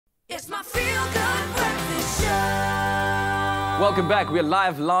It's my feel-good breakfast show. Welcome back. We're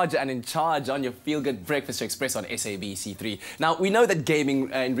live, large and in charge on your feel-good breakfast show Expresso on SABC3. Now, we know that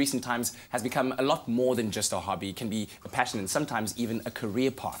gaming in recent times has become a lot more than just a hobby. It can be a passion and sometimes even a career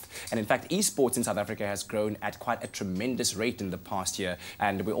path. And in fact, eSports in South Africa has grown at quite a tremendous rate in the past year.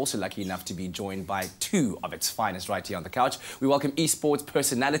 And we're also lucky enough to be joined by two of its finest right here on the couch. We welcome eSports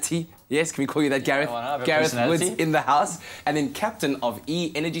personality. Yes, can we call you that, Gareth? Gareth Woods in the house. And then captain of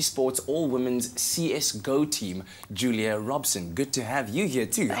Energy Sports all-women's CSgo team, Julia Robson. Good to have you here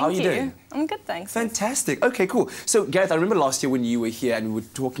too. How are you doing? I'm good, thanks. Fantastic. Okay, cool. So, Gareth, I remember last year when you were here and we were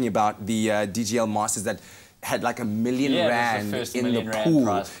talking about the DGL Masters that had like $1 million rand in the pool.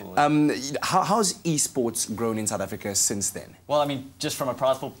 How's eSports grown in South Africa since then? Well, I mean, just from a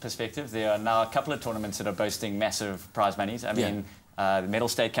prize pool perspective, there are now a couple of tournaments that are boasting massive prize monies. I mean, the Medal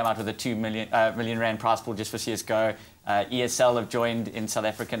State came out with a $2 million rand prize pool just for CSGO. ESL have joined in South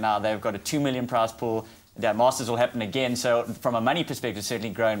Africa now. They've got a $2 million prize pool. The Masters will happen again. So from a money perspective, it's certainly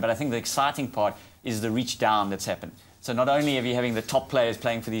grown. But I think the exciting part is the reach down that's happened. So not only are you having the top players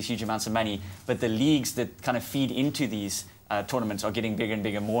playing for these huge amounts of money, but the leagues that kind of feed into these tournaments are getting bigger and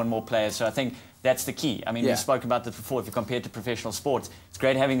bigger, more and more players. So I think that's the key. I mean, we spoke about this before. If you compare it to professional sports, it's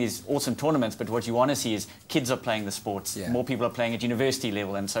great having these awesome tournaments, but what you want to see is kids are playing the sports, more people are playing at university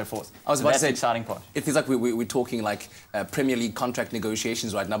level and so forth. I was about to say, the exciting part. It feels like we're talking like Premier League contract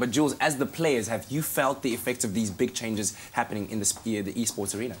negotiations right now. But Jules, as the players, have you felt the effects of these big changes happening in the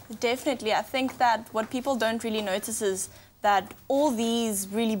esports arena? Definitely. I think that what people don't really notice is that all these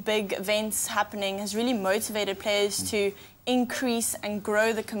really big events happening has really motivated players to increase and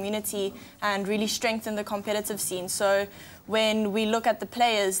grow the community and really strengthen the competitive scene. So when we look at the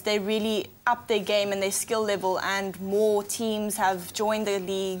players, they really up their game and their skill level, and more teams have joined their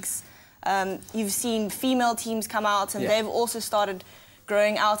leagues. You've seen female teams come out and they've also started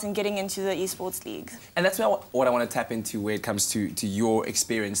growing out and getting into the esports leagues. And that's what I want to tap into where it comes to your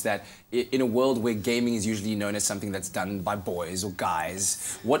experience, that in a world where gaming is usually known as something that's done by boys or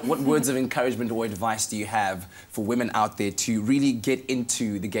guys, what words of encouragement or advice do you have for women out there to really get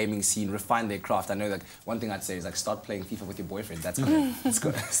into the gaming scene, refine their craft? I know that one thing I'd say is like start playing FIFA with your boyfriend. That's going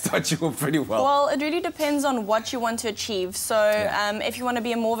to start you off pretty well. Well, it really depends on what you want to achieve. So if you want to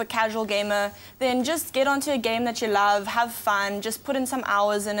be more of a casual gamer, then just get onto a game that you love, have fun, just put in some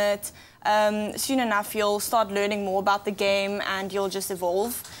hours in it. Soon enough you'll start learning more about the game and you'll just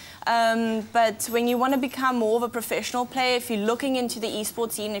evolve. But when you want to become more of a professional player, if you're looking into the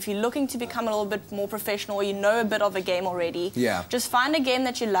esports scene, if you're looking to become a little bit more professional, or you know a bit of a game already, just find a game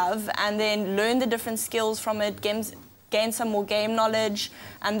that you love and then learn the different skills from it, gain some more game knowledge,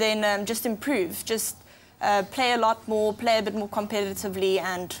 and then just improve. Just play a lot more, play a bit more competitively,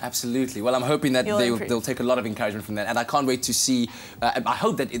 and absolutely. Well, I'm hoping that they'll take a lot of encouragement from that, and I can't wait to see. I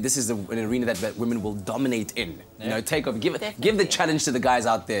hope that this is an arena that women will dominate in. You know, take over, give the challenge to the guys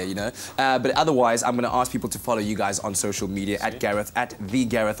out there. You know, but otherwise, I'm going to ask people to follow you guys on social media at Gareth, at the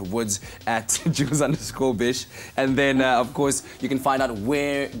Gareth Woods, at Jules_Bish, and then of course you can find out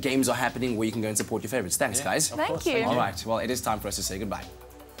where games are happening, where you can go and support your favorites. Thanks, guys. Thank you. All right. Well, it is time for us to say goodbye.